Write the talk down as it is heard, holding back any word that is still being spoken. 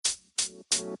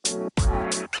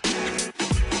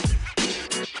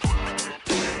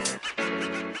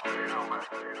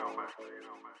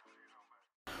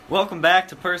Welcome back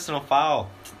to Personal Foul.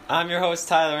 I'm your host,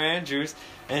 Tyler Andrews,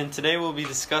 and today we'll be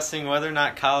discussing whether or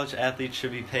not college athletes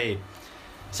should be paid.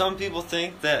 Some people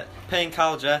think that paying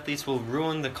college athletes will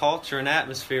ruin the culture and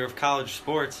atmosphere of college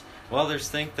sports, while others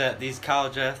think that these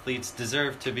college athletes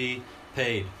deserve to be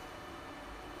paid.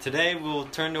 Today we'll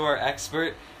turn to our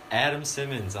expert, Adam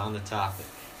Simmons, on the topic.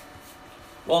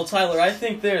 Well, Tyler, I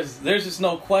think there's just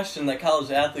no question that college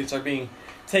athletes are being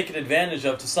taken advantage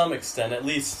of to some extent, at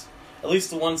least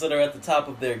the ones that are at the top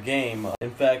of their game. In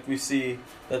fact, we see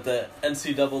that the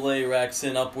NCAA racks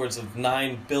in upwards of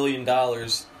 $9 billion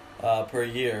per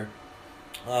year.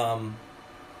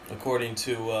 According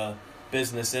to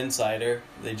Business Insider,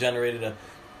 they generated a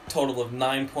total of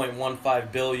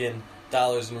 $9.15 billion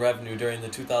in revenue during the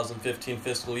 2015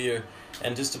 fiscal year.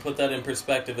 And just to put that in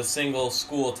perspective, a single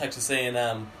school, Texas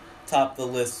A&M, topped the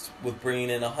list with bringing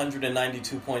in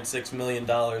 $192.6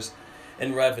 million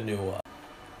in revenue.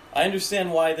 I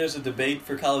understand why there's a debate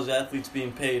for college athletes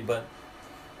being paid, but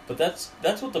that's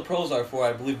what the pros are for.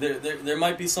 I believe there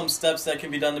might be some steps that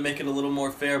can be done to make it a little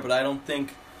more fair, but I don't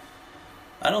think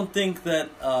that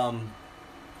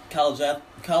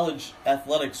college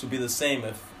athletics would be the same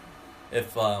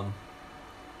if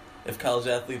college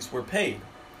athletes were paid.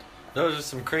 Those are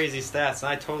some crazy stats, and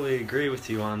I totally agree with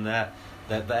you on that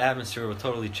the atmosphere will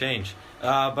totally change.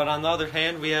 But on the other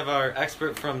hand, we have our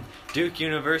expert from Duke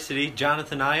University,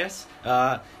 Jonathan Ayas.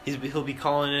 He'll be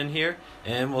calling in here,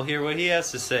 and we'll hear what he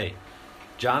has to say.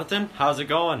 Jonathan, how's it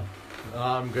going?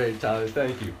 I'm great, Tyler.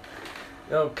 Thank you.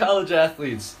 College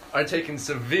athletes are taken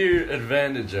severe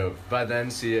advantage of by the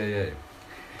NCAA.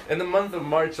 In the month of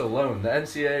March alone, the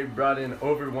NCAA brought in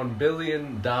over $1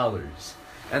 billion,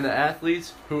 and the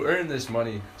athletes who earned this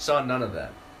money saw none of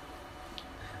that.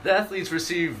 The athletes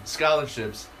received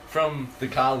scholarships from the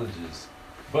colleges,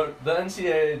 but the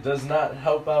NCAA does not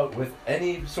help out with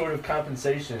any sort of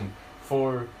compensation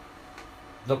for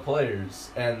the players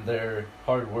and their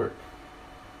hard work.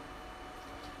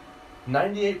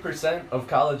 98% of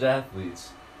college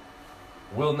athletes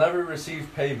will never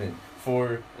receive payment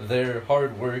for their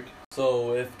hard work.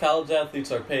 So if college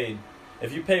athletes are paid,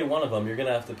 if you pay one of them, you're going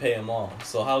to have to pay them all.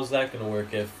 So how's that going to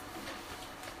work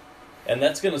and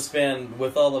that's going to span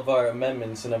with all of our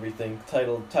amendments and everything,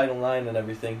 Title IX and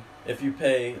everything. If you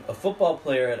pay a football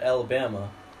player at Alabama,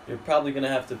 you're probably going to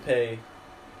have to pay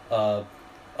an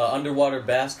underwater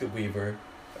basket weaver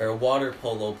or a water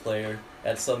polo player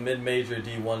at some mid-major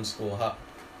D1 school.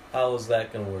 How is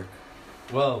that going to work?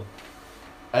 Well,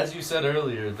 as you said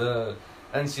earlier, the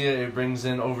NCAA brings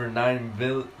in over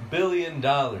 $9 billion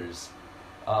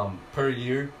per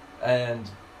year, and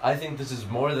I think this is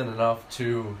more than enough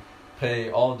to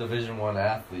pay all Division I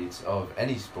athletes of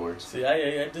any sports. See,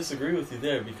 I disagree with you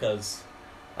there, because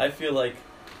I feel like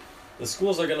the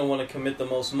schools are going to want to commit the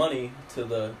most money to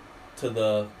the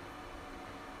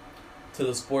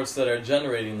sports that are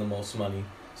generating the most money.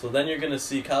 So then you're going to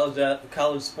see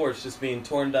college sports just being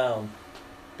torn down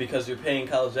because you're paying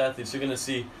college athletes. You're going to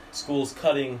see schools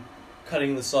cutting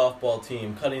the softball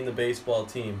team, cutting the baseball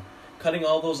team, cutting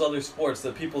all those other sports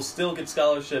that people still get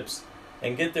scholarships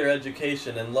and get their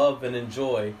education and love and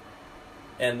enjoy,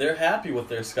 and they're happy with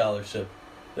their scholarship.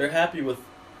 They're happy with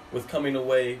coming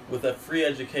away with a free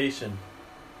education.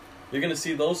 You're going to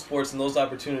see those sports and those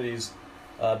opportunities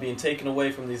being taken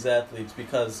away from these athletes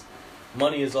because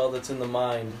money is all that's in the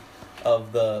mind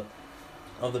of the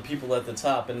people at the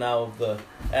top, and now of the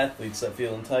athletes that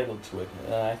feel entitled to it.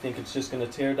 I think it's just going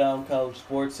to tear down college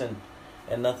sports, and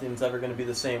nothing's ever going to be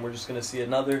the same. We're just going to see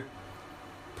another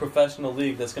professional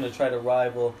league that's going to try to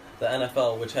rival the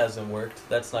NFL, which hasn't worked.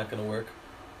 That's not going to work.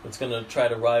 It's going to try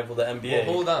to rival the NBA.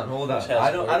 Well, hold on.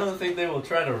 I don't think they will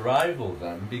try to rival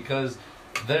them, because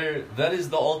that is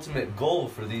the ultimate goal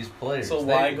for these players. So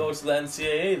why go to the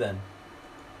NCAA then?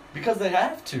 Because they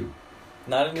have to.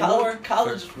 Not anymore.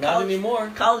 Not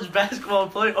anymore. College basketball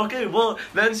player. Okay, well,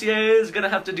 the NCAA is going to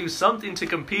have to do something to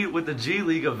compete with the G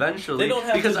League eventually. They don't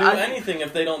have to do anything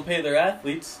if they don't pay their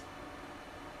athletes.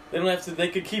 They don't have to. They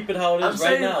could keep it how it is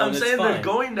right now. I'm saying they're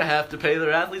going to have to pay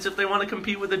their athletes if they want to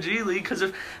compete with the G League. Because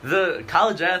if the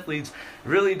college athletes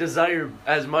really desire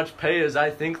as much pay as I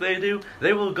think they do,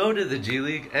 they will go to the G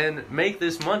League and make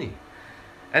this money.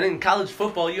 And in college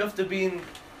football, you have to be in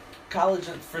college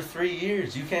for 3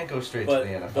 years. You can't go straight to the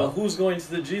NFL. But who's going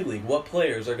to the G League? What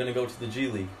players are going to go to the G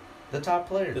League? The top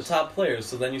players. The top players.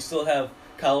 So then you still have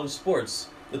college sports.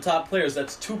 The top players,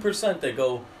 that's 2% that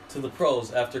go to the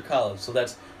pros after college. So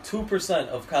that's 2%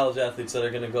 of college athletes that are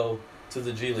going to go to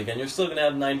the G League. And you're still going to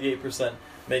have 98%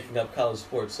 making up college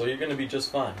sports, so you're going to be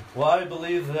just fine. Well, I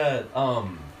believe that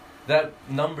that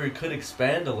number could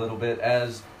expand a little bit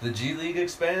as the G League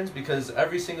expands, because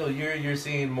every single year you're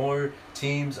seeing more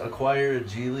teams acquire a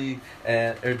G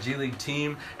League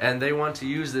team, and they want to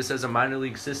use this as a minor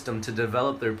league system to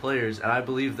develop their players. And I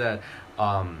believe that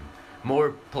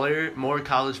more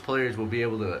college players will be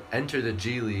able to enter the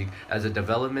G League as a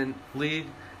development league,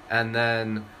 and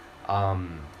then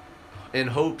in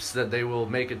hopes that they will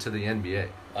make it to the NBA.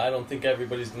 I don't think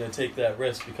everybody's going to take that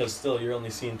risk, because still you're only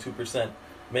seeing 2%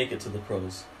 make it to the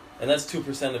pros. And that's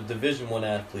 2% of Division I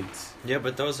athletes. Yeah,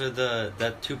 but those are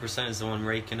that 2% is the one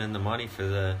raking in the money for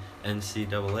the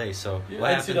NCAA. So Yeah,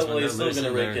 what happens when NCAA they're is still going to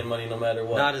losing rake their, in money no matter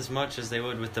what. not as much as they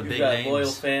would with the You've big got names.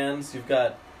 loyal fans. You've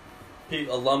got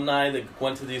alumni that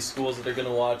went to these schools that are going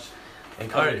to watch and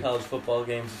come to Alright. college football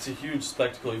games. It's a huge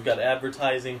spectacle. You've got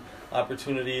advertising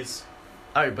opportunities.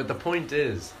 All right, but the point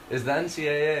is the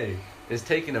NCAA is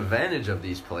taking advantage of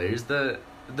these players. The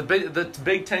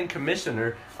Big Ten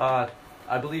commissioner, I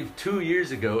believe 2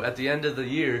 years ago, at the end of the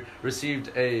year, received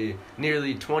a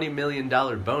nearly $20 million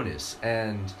bonus,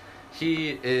 and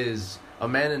he is a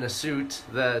man in a suit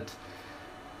that.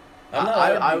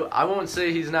 I won't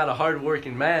say he's not a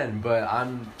hard-working man, but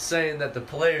I'm saying that the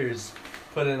players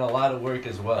put in a lot of work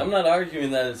as well. I'm not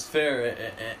arguing that it's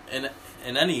fair in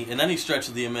any stretch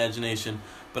of the imagination,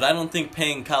 but I don't think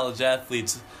paying college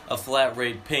athletes a flat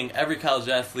rate, paying every college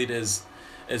athlete is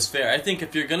fair. I think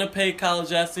if you're going to pay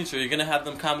college athletes or you're going to have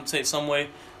them compensate some way,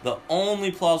 the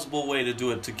only plausible way to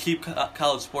do it, to keep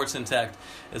college sports intact,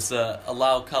 is to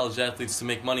allow college athletes to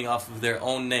make money off of their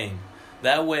own name.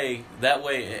 That way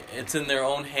it's in their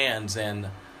own hands, and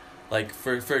like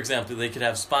for example, they could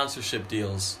have sponsorship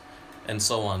deals and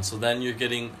so on. So then you're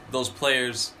getting those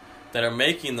players that are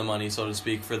making the money, so to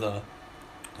speak, for the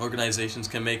organizations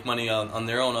can make money on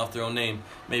their own, off their own name.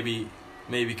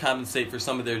 Maybe compensate for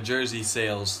some of their jersey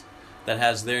sales that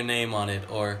has their name on it,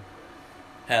 or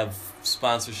have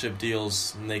sponsorship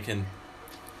deals, and they can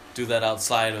do that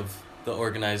outside of the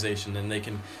organization and they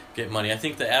can get money. I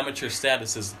think the amateur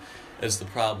status is the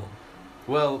problem.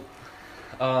 Well,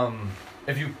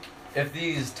 if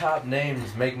these top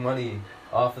names make money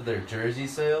off of their jersey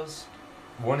sales,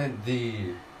 wouldn't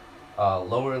the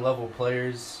lower level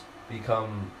players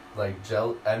become like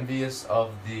envious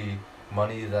of the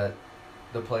money that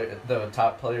the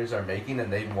top players are making,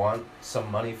 and they want some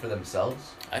money for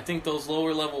themselves? I think those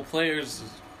lower level players,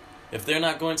 if they're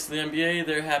not going to the NBA,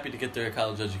 they're happy to get their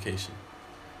college education.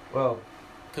 Well,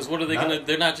 because what are they gonna?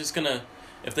 They're not just gonna.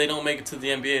 If they don't make it to the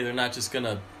NBA, they're not just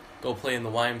gonna go play in the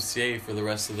YMCA for the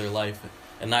rest of their life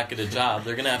and not get a job.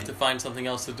 They're gonna have to find something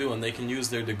else to do, and they can use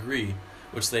their degree,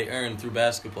 which they earn through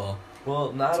basketball.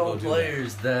 Well, not all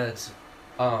players that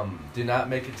do not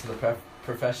make it to the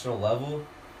professional level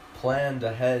planned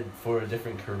ahead for a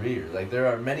different career. Like, there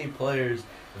are many players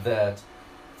that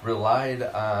relied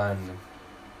on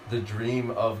the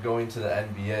dream of going to the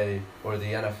NBA or the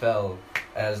NFL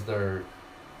as their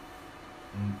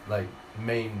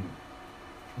main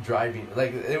driving,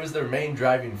 it was their main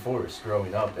driving force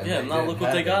growing up. And yeah, now look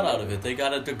what they got out of it. They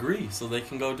got a degree, so they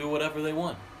can go do whatever they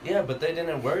want. Yeah, but they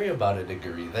didn't worry about a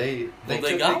degree. They took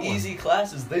the easy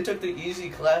classes. They took the easy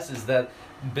classes that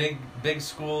big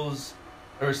schools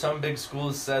or some big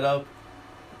schools set up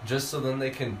just so then they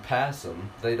can pass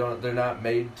them. They're not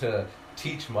made to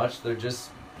teach much. They're just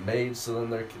made so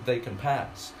then they can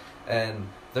pass. And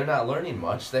they're not learning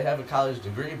much. They have a college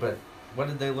degree, but what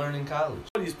did they learn in college?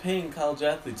 Nobody's paying college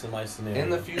athletes in my scenario. In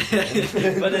the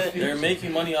future. But they're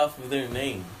making money off of their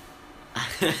name.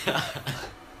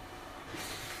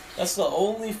 That's the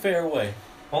only fair way.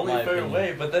 Only fair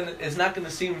way, but then it's not going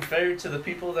to seem fair to the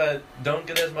people that don't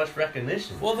get as much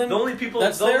recognition. Well, then the only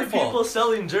people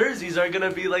selling jerseys are going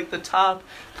to be like the top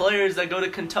players that go to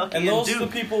Kentucky and those Duke. are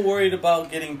the people worried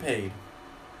about getting paid.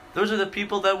 Those are the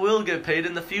people that will get paid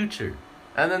in the future.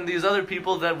 And then these other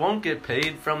people that won't get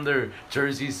paid from their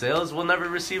jersey sales will never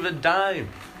receive a dime.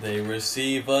 They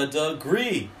receive a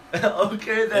degree.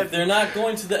 Okay, then. If they're not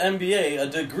going to the NBA, a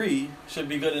degree should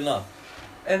be good enough.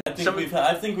 And I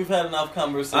think we've had enough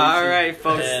conversation. All right,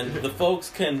 folks. And the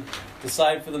folks can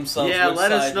decide for themselves. Yeah, which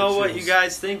let us side know to what choose. you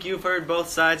guys think. You've heard both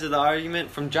sides of the argument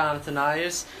from Jonathan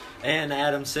Ias and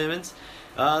Adam Simmons.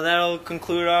 That'll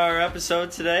conclude our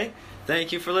episode today.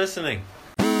 Thank you for listening.